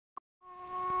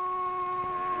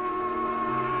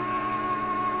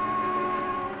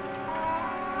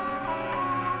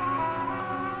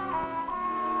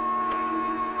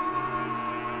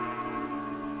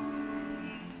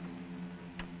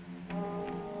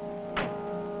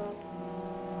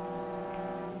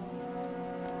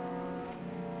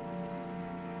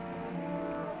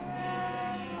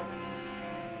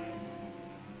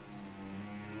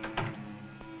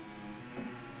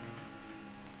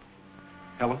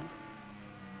Helen?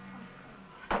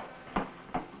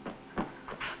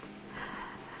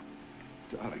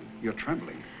 Darling, you're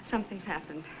trembling. Something's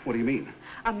happened. What do you mean?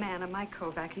 A man, Mike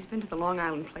Kovac, he's been to the Long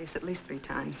Island place at least 3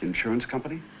 times. Insurance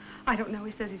company? I don't know.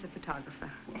 He says he's a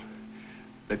photographer. Well,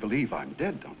 they believe I'm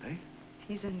dead, don't they?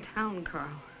 He's in town, Carl.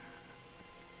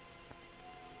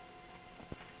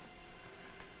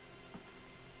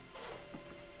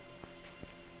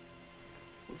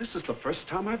 Well, this is the first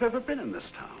time I've ever been in this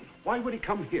town. Why would he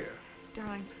come here?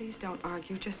 Darling, please don't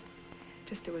argue. Just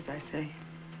do as I say.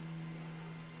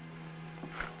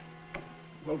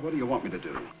 Well, what do you want me to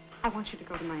do? I want you to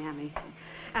go to Miami.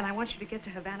 And I want you to get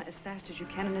to Havana as fast as you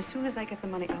can. And as soon as I get the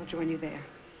money, I'll join you there.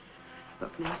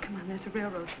 Look, now, come on. There's a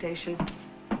railroad station.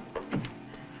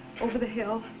 Over the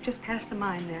hill, just past the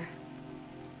mine there.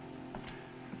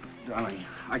 Darling,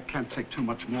 I can't take too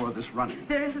much more of this running.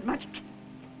 There isn't much.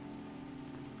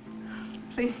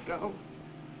 Please go.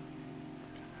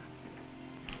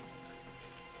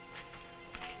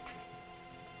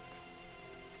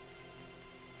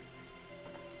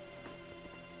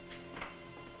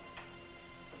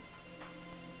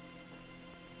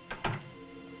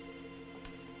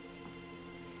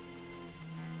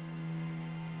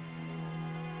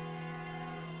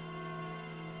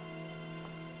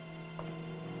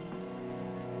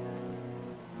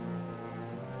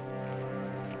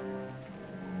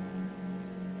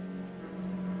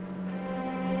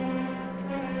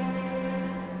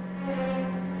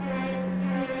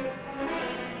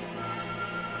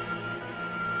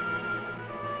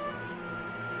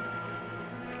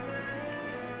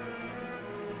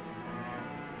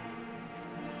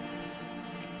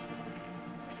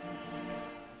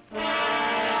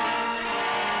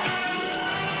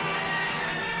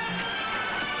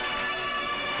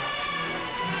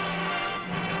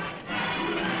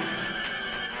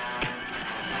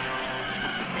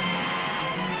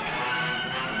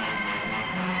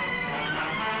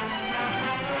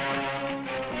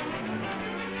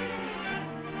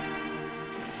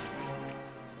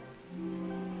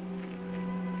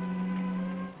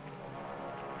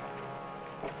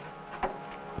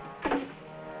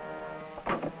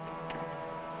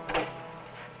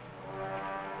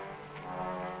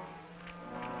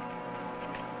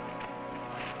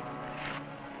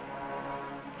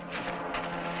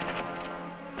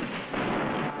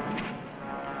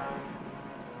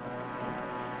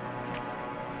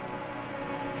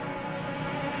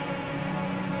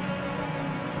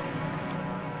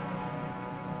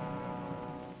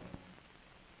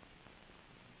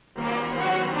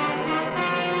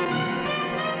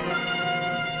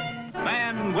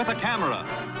 With a Camera,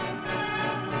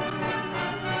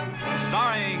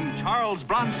 starring Charles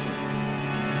Bronson.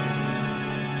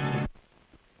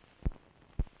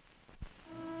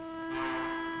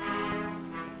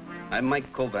 I'm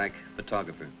Mike Kovac,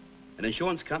 photographer. An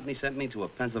insurance company sent me to a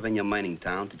Pennsylvania mining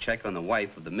town to check on the wife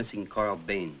of the missing Carl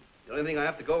Bain. The only thing I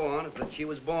have to go on is that she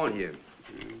was born here.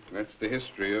 That's the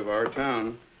history of our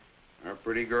town. Our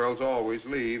pretty girls always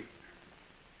leave.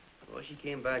 Well, she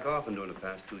came back often during the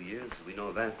past 2 years. We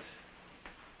know that.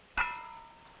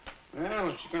 Well,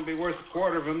 if she's going to be worth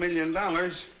 $250,000,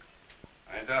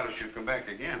 I doubt if she'll come back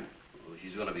again. Well,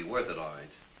 she's going to be worth it, all right.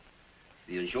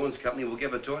 The insurance company will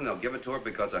give it to her, and they'll give it to her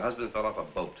because her husband fell off a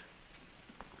boat.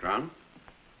 Drowned?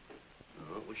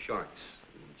 No, it was sharks.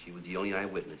 She was the only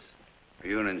eyewitness. Are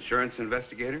you an insurance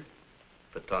investigator?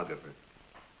 Photographer.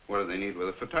 What do they need with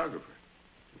a photographer?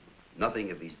 Nothing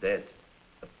if he's dead.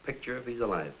 A picture if he's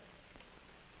alive.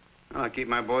 I'll keep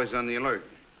my boys on the alert.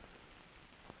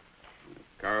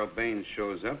 If Carl Bain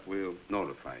shows up, we'll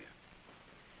notify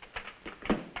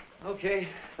you. Okay.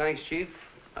 Thanks, Chief.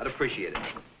 I'd appreciate it.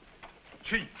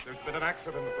 Chief, there's been an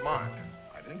accident at the mine.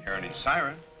 I didn't hear any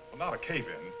siren. Well, not a cave-in.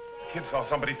 The kid saw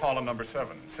somebody fall on number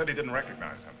 7. Said he didn't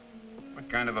recognize him. What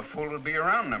kind of a fool would be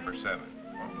around number 7?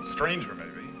 Well, a stranger,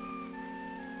 maybe.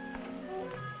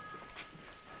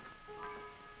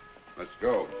 Let's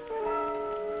go.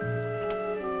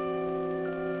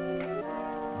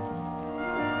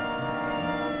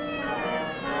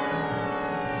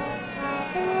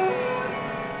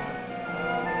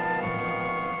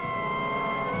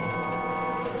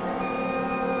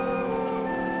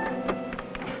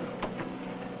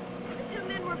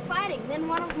 Then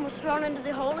one of them was thrown into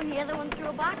the hole, and the other one threw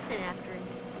a box in after him.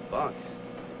 A box?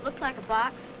 Looked like a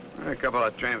box. A couple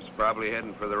of tramps probably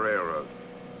heading for the railroad.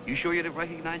 You sure you didn't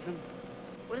recognize them?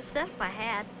 Would have said if I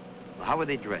had. Well, how were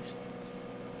they dressed?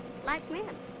 Like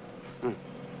men.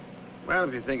 Well,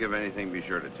 if you think of anything, be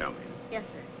sure to tell me. Yes,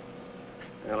 sir.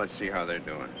 Well, let's see how they're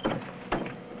doing.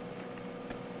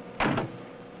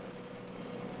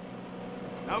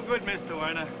 No good, Mr.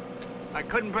 Werner. I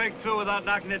couldn't break through without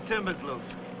knocking the timbers loose.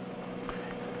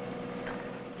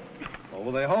 What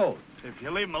will they hold? If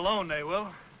you leave them alone, they will.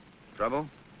 Trouble?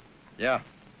 Yeah.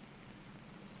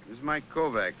 This is Mike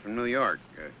Kovac from New York.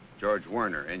 George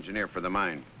Werner, engineer for the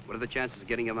mine. What are the chances of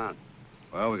getting him out?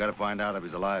 Well, we got to find out if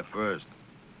he's alive first.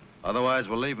 Otherwise,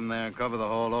 we'll leave him there and cover the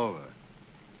hole over.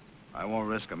 I won't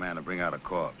risk a man to bring out a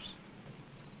corpse.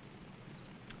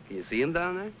 Can you see him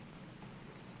down there?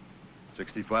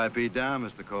 65 feet down,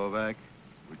 Mr. Kovac.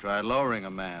 We tried lowering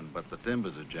a man, but the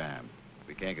timbers are jammed.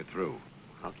 We can't get through.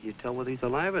 How can you tell whether he's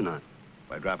alive or not?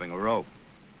 By dropping a rope.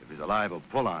 If he's alive, he'll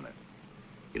pull on it.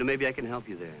 You know, maybe I can help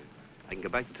you there. I can go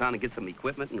back to town and get some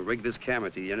equipment and rig this camera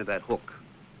to the end of that hook.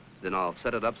 Then I'll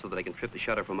set it up so that I can trip the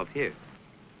shutter from up here.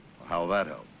 Well, how will that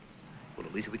help? Well,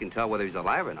 at least we can tell whether he's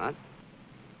alive or not.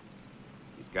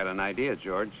 He's got an idea,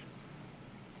 George.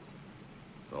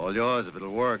 It's all yours if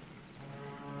it'll work.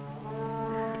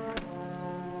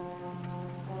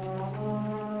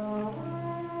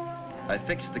 I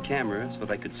fixed the camera so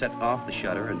that I could set off the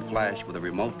shutter and flash with a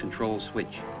remote control switch.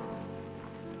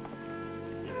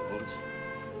 Hold it.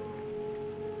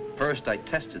 First, I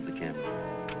tested the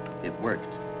camera. It worked.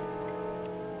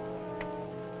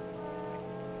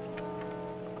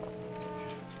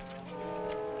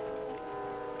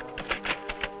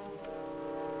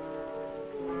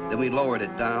 Then we lowered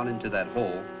it down into that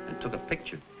hole and took a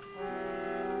picture.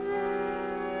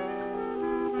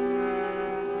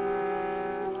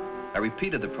 I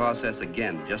repeated the process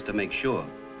again just to make sure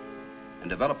and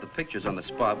developed the pictures on the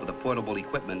spot with the portable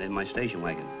equipment in my station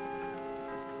wagon.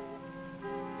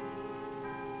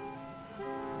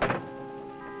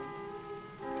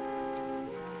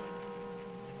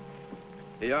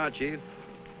 Here you are, Chief.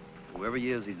 Whoever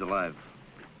he is, he's alive.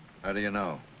 How do you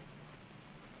know?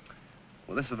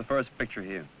 Well, this is the first picture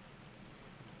here.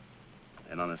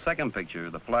 And on the second picture,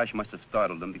 the flash must have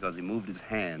startled him because he moved his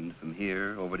hand from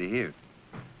here over to here.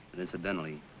 And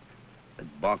incidentally,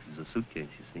 that box is a suitcase,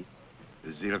 you see.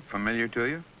 Does he look familiar to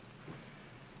you?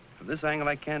 From this angle,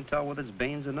 I can't tell whether it's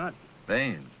Baines or not.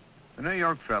 Baines? The New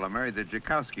York fella married the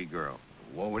Jakowski girl.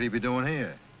 What would he be doing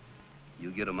here?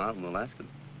 You get him out and we'll ask him.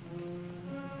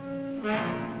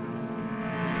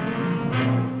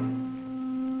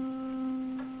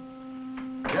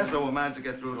 Yes, sir, we'll manage to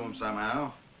get through to him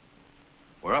somehow.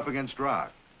 We're up against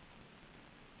rock.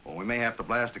 Well, we may have to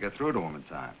blast to get through to him in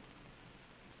time.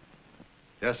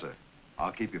 Yes, sir.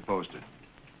 I'll keep you posted.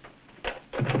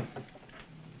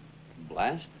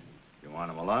 Blast? If you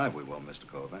want him alive, we will, Mr.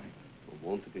 Kovac. Well,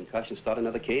 won't the concussion start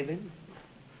another cave-in?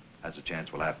 That's a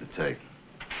chance we'll have to take.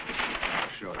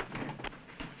 Sure.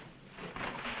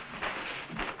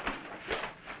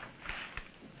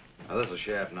 Now, this is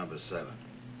shaft number 7.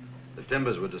 The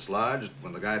timbers were dislodged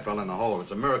when the guy fell in the hole.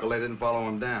 It's a miracle they didn't follow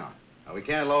him down. Now, we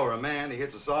can't lower a man. He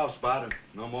hits a soft spot and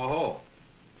no more hole.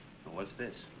 Well, what's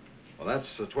this? Well, that's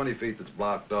 20 feet that's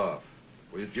blocked off.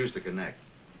 We used to connect.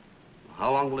 Well,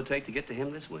 how long will it take to get to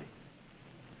him this way?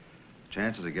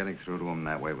 Chances of getting through to him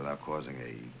that way without causing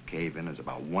a cave-in is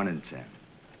about 1 in 10.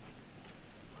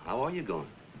 How are you going?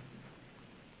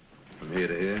 From here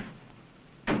to here?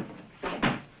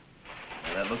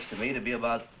 Well, that looks to me to be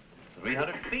about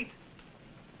 300 feet.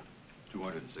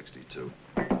 262.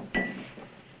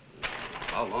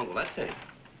 How long will that take?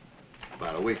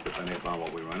 About a week, depending upon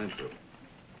what we run into.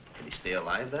 Can he stay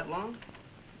alive that long?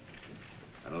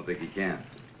 I don't think he can.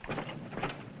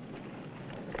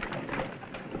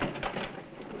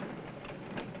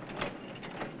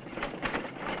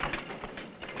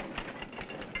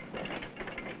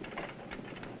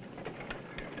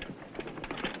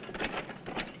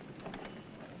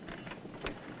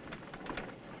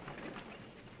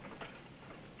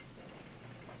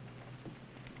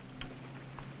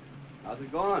 How's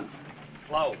it going?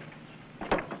 Slow.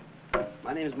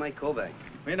 My name is Mike Kovac.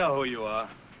 We know who you are.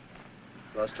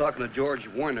 I was talking to George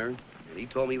Werner, and he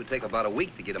told me it would take about a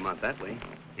week to get him out that way.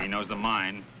 He knows the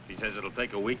mine. He says it'll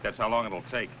take a week. That's how long it'll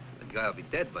take. The guy will be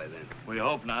dead by then. We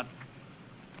hope not.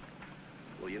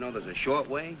 Well, you know, there's a short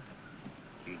way.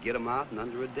 You can get him out in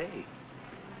under a day.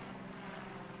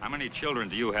 How many children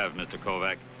do you have, Mr.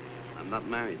 Kovac? I'm not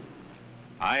married.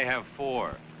 I have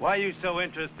 4. Why are you so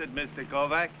interested, Mr.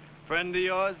 Kovac? Friend of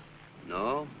yours?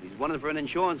 No, he's wanted for an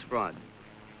insurance fraud.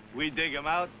 We dig him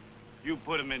out, you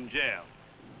put him in jail.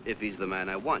 If he's the man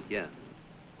I want, yeah.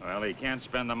 Well, he can't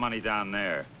spend the money down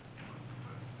there.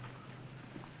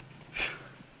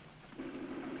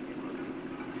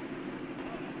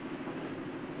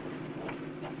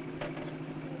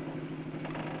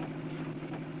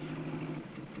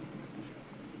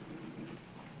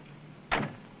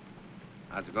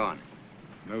 How's it going?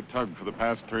 No tug for the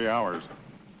past 3 hours.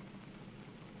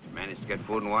 You managed to get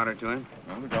food and water to him?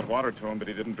 Well, we got water to him, but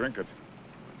he didn't drink it.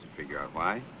 Did you figure out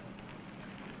why?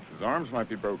 His arms might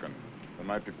be broken. They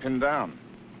might be pinned down.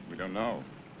 We don't know.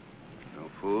 No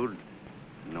food,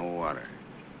 no water.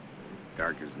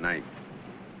 Dark as night.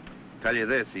 Tell you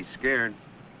this, he's scared.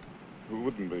 Who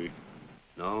wouldn't be?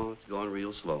 No, it's going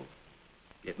real slow.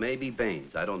 It may be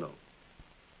Baines. I don't know.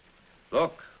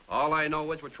 Look, all I know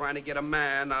is we're trying to get a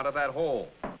man out of that hole.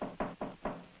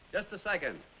 Just a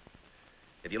second.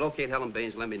 If you locate Helen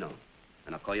Baines, let me know.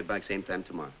 And I'll call you back same time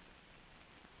tomorrow.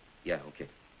 Yeah, okay.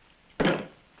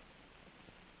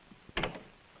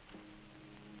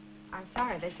 I'm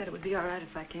sorry. They said it would be all right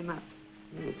if I came up.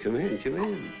 Oh, come in, come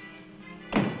in.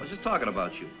 I was just talking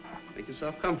about you. Make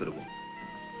yourself comfortable.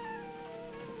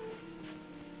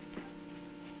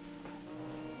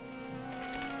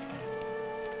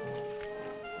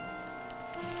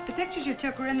 The pictures you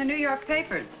took were in the New York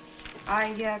papers.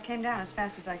 I came down as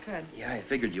fast as I could. Yeah, I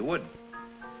figured you would.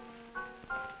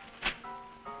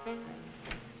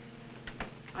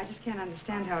 I just can't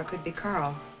understand how it could be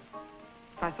Carl.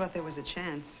 If I thought there was a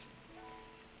chance.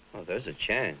 Oh, there's a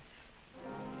chance.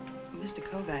 Mr.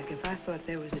 Kovac, if I thought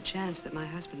there was a chance that my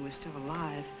husband was still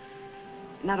alive,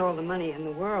 not all the money in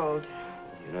the world.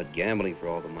 You're not gambling for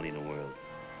all the money in the world.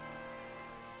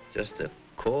 Just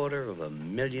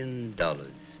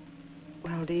 $250,000.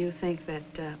 Well, do you think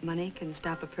that money can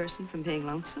stop a person from being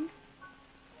lonesome?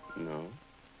 No.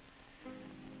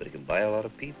 But it can buy a lot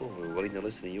of people who are willing to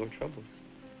listen to your troubles.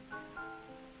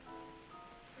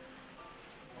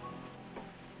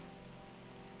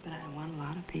 But I don't want a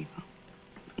lot of people.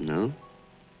 No?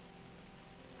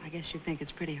 I guess you think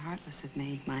it's pretty heartless of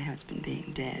me, my husband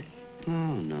being dead.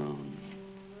 Oh, no.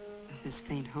 With this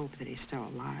faint hope that he's still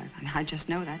alive. I mean, I just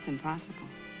know that's impossible.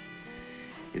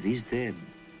 If he's dead,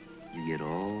 you get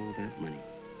all that money.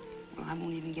 Well, I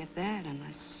won't even get that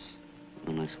unless...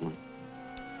 Unless what?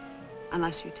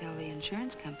 Unless you tell the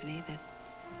insurance company that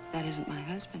that isn't my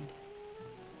husband.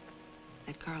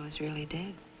 That Carl is really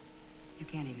dead. You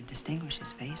can't even distinguish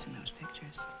his face in those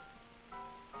pictures.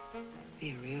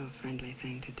 Be a real friendly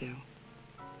thing to do.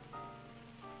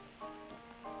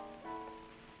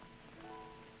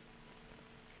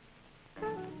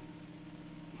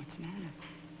 What's the matter?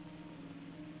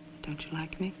 Don't you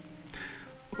like me?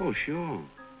 Oh, sure.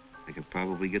 I could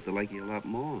probably get to like you a lot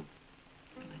more.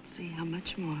 Let's see, how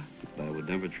much more? But I would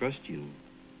never trust you.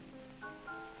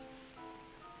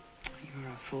 You're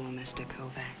a fool, Mr.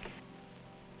 Kovac.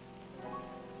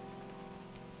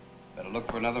 Better look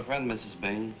for another friend, Mrs.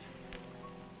 Baines.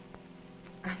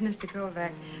 Mr.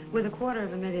 Kovac, with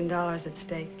 $250,000 at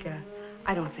stake,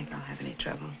 I don't think I'll have any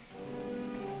trouble.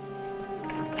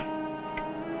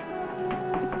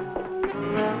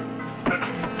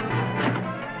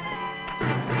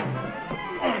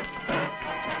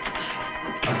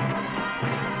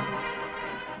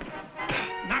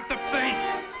 Not the face!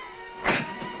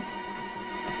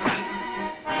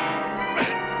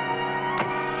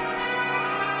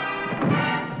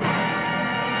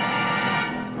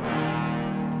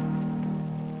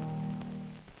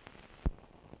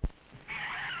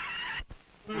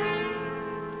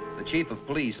 The chief of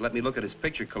police let me look at his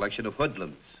picture collection of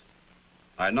hoodlums.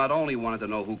 I not only wanted to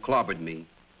know who clobbered me,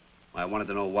 I wanted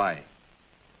to know why.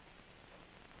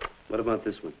 What about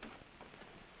this one?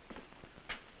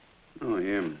 Oh,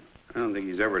 him. I don't think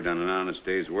he's ever done an honest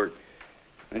day's work.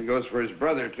 That goes for his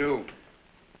brother, too.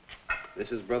 This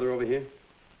his brother over here?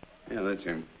 Yeah, that's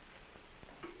him.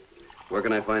 Where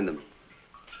can I find him?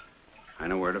 I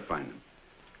know where to find him.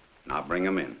 And I'll bring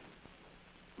him in.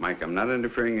 Mike, I'm not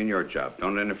interfering in your job.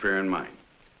 Don't interfere in mine.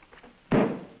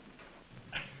 I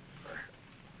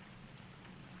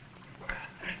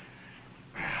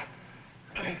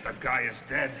think the guy is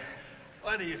dead.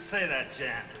 Why do you say that,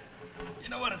 Jan? You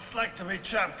know what it's like to be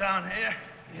chopped down here?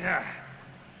 Yeah.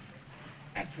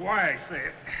 That's why I say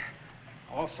it.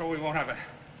 Also, we won't have a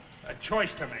choice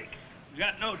to make. We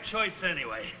got no choice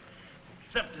anyway,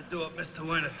 except to do what Mr.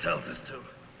 Werner tells us to.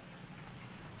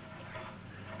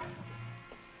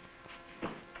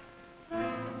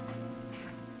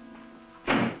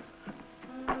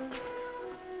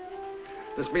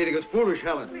 This meeting is foolish,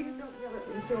 Helen. Please don't yell at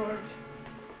me, George.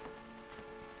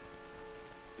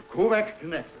 The Kovac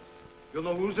connects us. You'll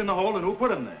know who's in the hole and who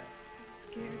put him there.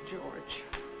 Scared George.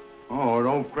 Oh,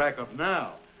 don't crack up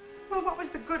now. Well, what was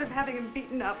the good of having him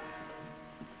beaten up?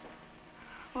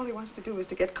 All he wants to do is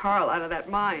to get Carl out of that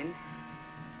mine.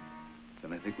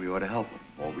 Then I think we ought to help him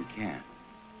all we can.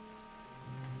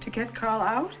 To get Carl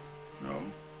out? No.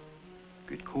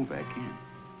 Get Kovac in.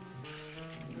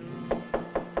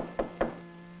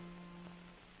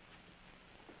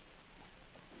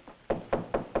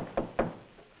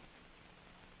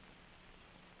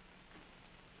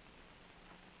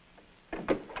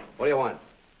 What do you want?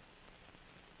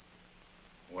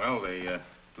 Well, the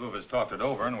two of us talked it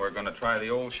over, and we're going to try the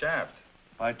old shaft.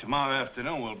 By tomorrow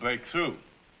afternoon, we'll break through.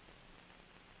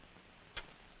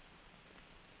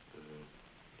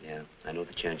 Yeah, I know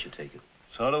the chance you're taking.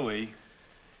 So do we.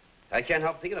 I can't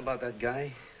help thinking about that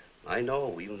guy. I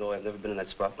know, even though I've never been in that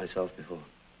spot myself before.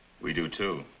 We do,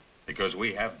 too, because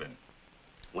we have been.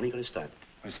 When are you going to start?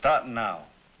 We're starting now.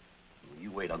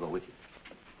 You wait, I'll go with you.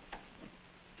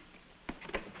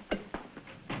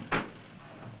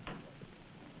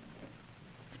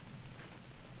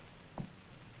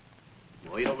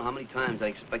 Well, you don't know how many times I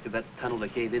expected that tunnel to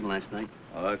cave in last night.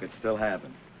 Oh, it could still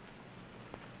happen.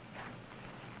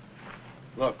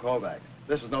 Look, Kovac,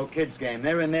 this is no kid's game.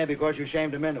 They're in there because you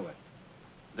shamed them into it.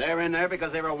 They're in there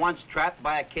because they were once trapped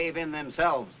by a cave-in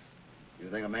themselves. You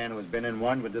think a man who has been in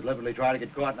one would deliberately try to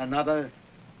get caught in another?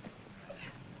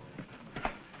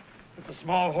 It's a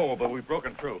small hole, but we've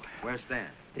broken through. Where's Stan?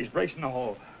 He's bracing the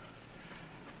hole.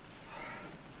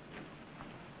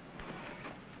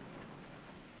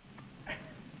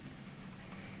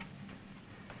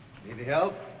 Need any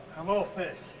help? I'm all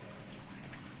fish.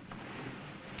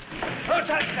 Don't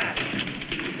touch that!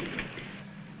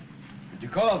 Did you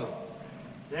call them?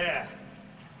 Yeah,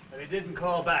 but he didn't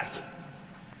call back.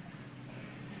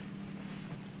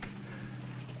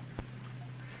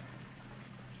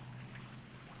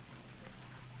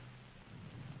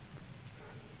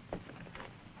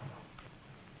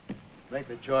 Make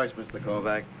the choice, Mr.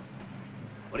 Kovac.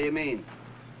 What do you mean?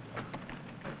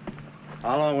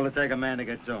 How long will it take a man to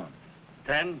get to him?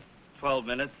 10, 12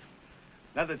 minutes.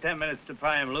 Another 10 minutes to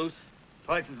pry him loose.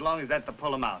 Twice as long as that to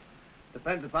pull him out.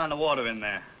 Depends upon the water in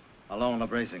there. How long will the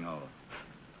bracing hold?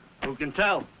 Who can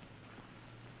tell?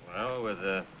 Well, with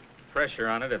the pressure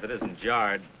on it, if it isn't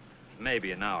jarred,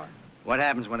 maybe an hour. What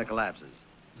happens when it collapses?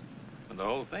 When the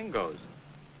whole thing goes.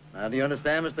 Now, do you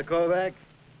understand, Mr. Kovac?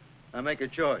 Now make a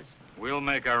choice. We'll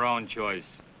make our own choice.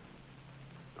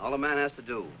 All a man has to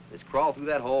do is crawl through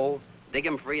that hole, dig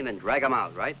him free, and then drag him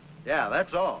out, right? Yeah,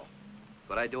 that's all.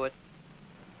 Could I do it?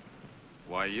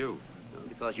 Why you? Well,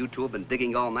 because you two have been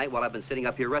digging all night while I've been sitting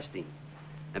up here resting.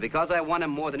 And because I want him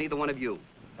more than either one of you.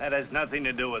 That has nothing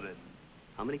to do with it.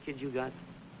 How many kids you got?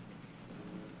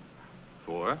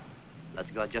 4?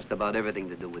 That's got just about everything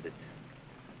to do with it.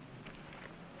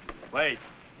 Wait.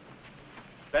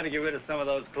 Better get rid of some of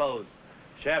those clothes.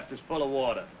 Shaft is full of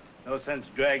water. No sense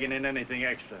dragging in anything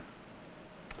extra.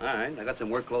 All right, I got some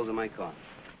work clothes in my car.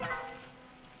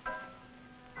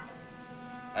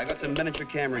 I got some miniature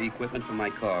camera equipment for my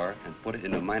car and put it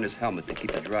in a miner's helmet to keep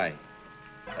it dry.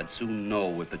 I'd soon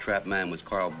know if the trapped man was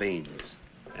Carl Baines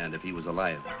and if he was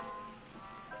alive.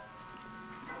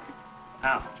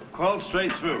 Now, crawl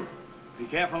straight through. Be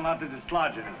careful not to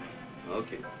dislodge anything.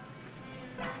 Okay.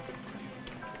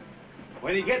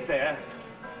 When you get there,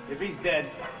 if he's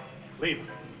dead, leave him.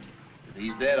 If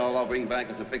he's dead, all I'll bring back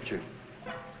is a picture.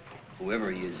 Whoever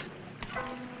he is.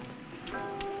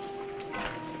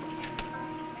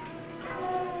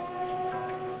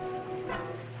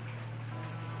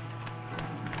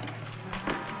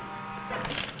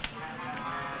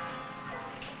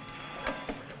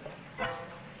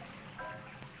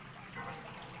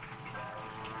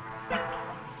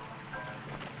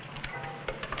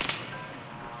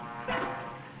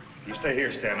 You stay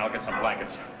here, Stan. I'll get some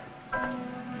blankets.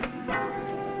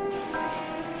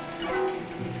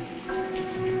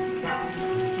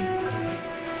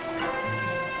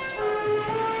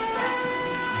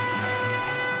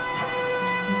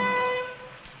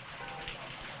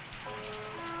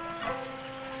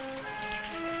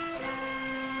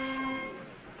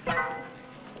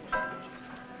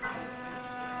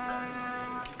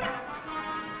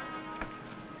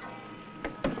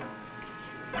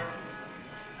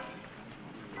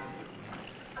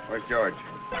 Where's George?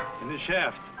 In the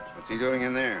shaft. What's he doing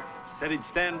in there? Said he'd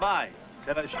stand by.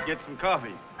 Said I should get some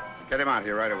coffee. Get him out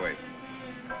here right away.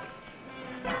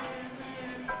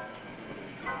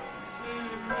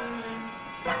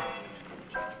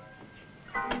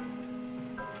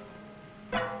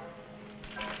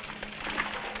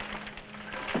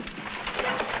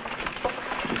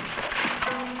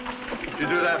 What'd you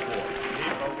do that for?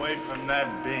 Keep away from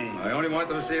that beam. I only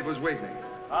wanted to see if it was weakening.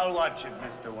 I'll watch it,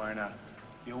 Mr. Werner.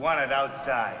 You want it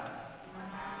outside.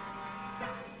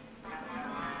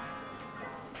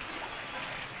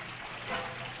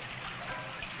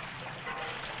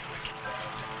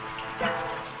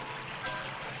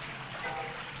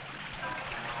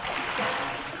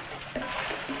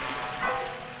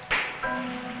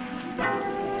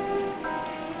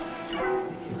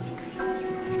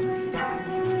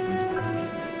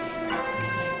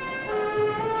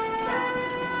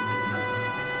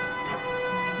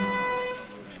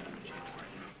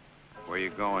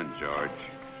 going, George?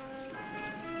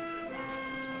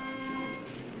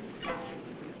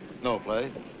 No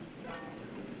play.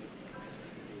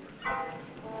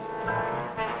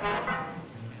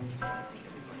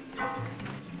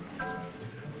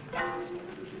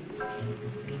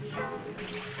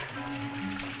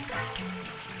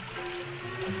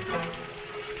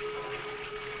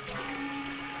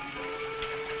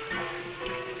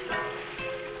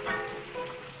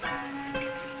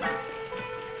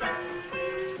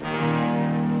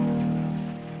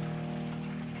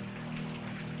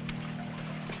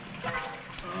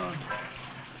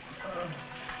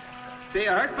 Say, you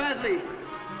hurt badly?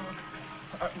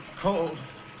 I'm cold.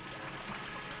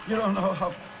 You don't know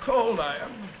how cold I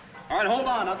am. All right, hold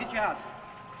on. I'll get you out.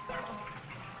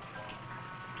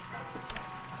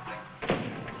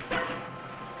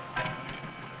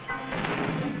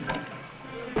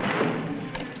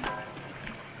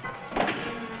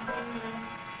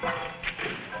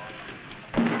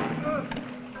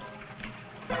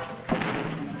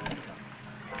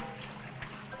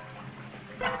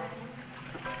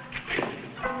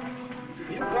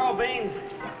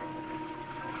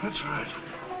 That's right.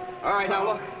 All right,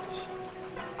 now look.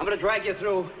 I'm going to drag you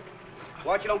through.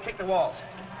 Watch you don't kick the walls.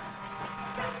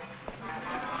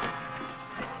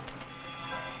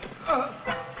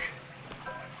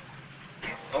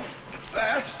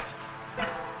 Fast.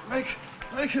 Make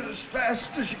it as fast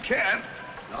as you can.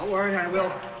 Don't worry, I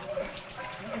will.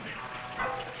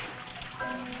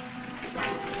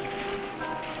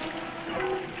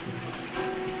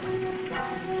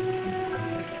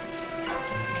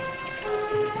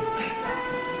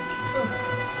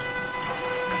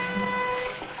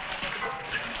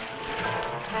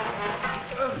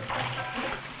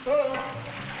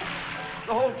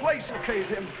 The whole place will cave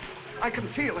in. I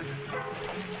can feel it.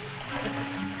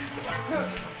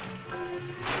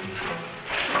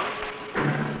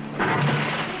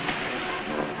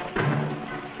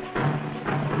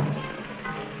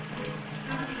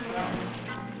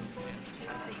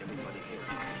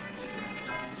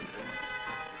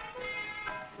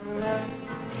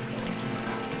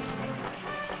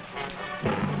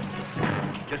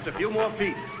 Just a few more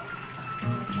feet.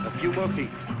 A few more feet.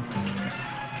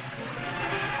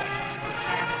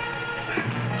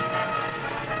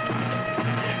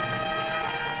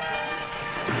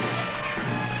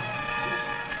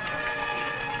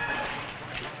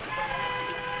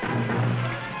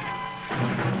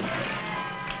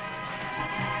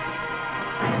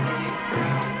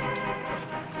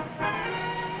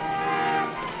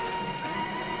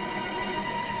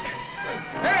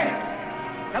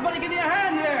 Somebody give me a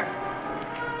hand here.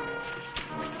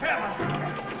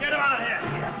 Get him out of here.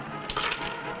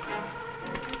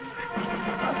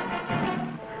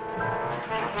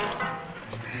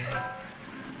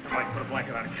 Mike, put a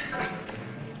blanket on him.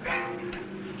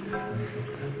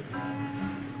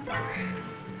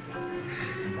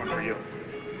 One for you.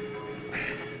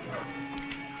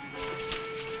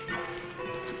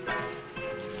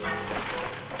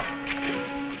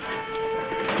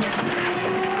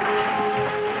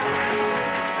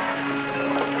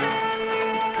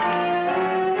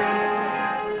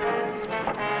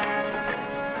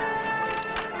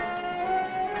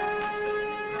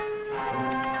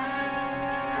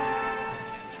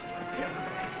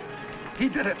 He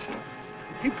did it.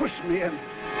 He pushed me in.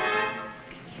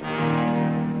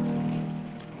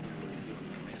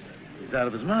 He's out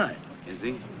of his mind. Is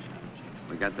he?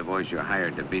 We got the boys you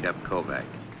hired to beat up Kovac.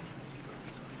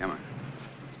 Come on.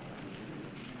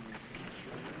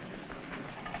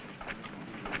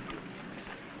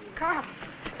 Carl.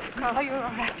 Carl, are you all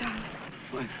right,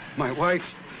 darling? My wife,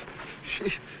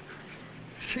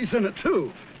 she's in it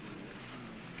too.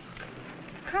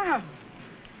 Carl,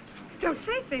 don't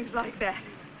say things like that.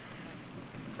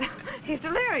 He's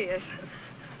delirious.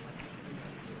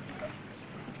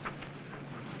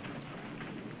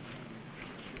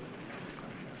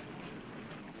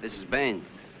 Mrs. Baines.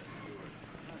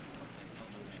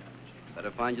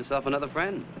 Better find yourself another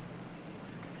friend.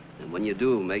 And when you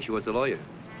do, make sure it's a lawyer.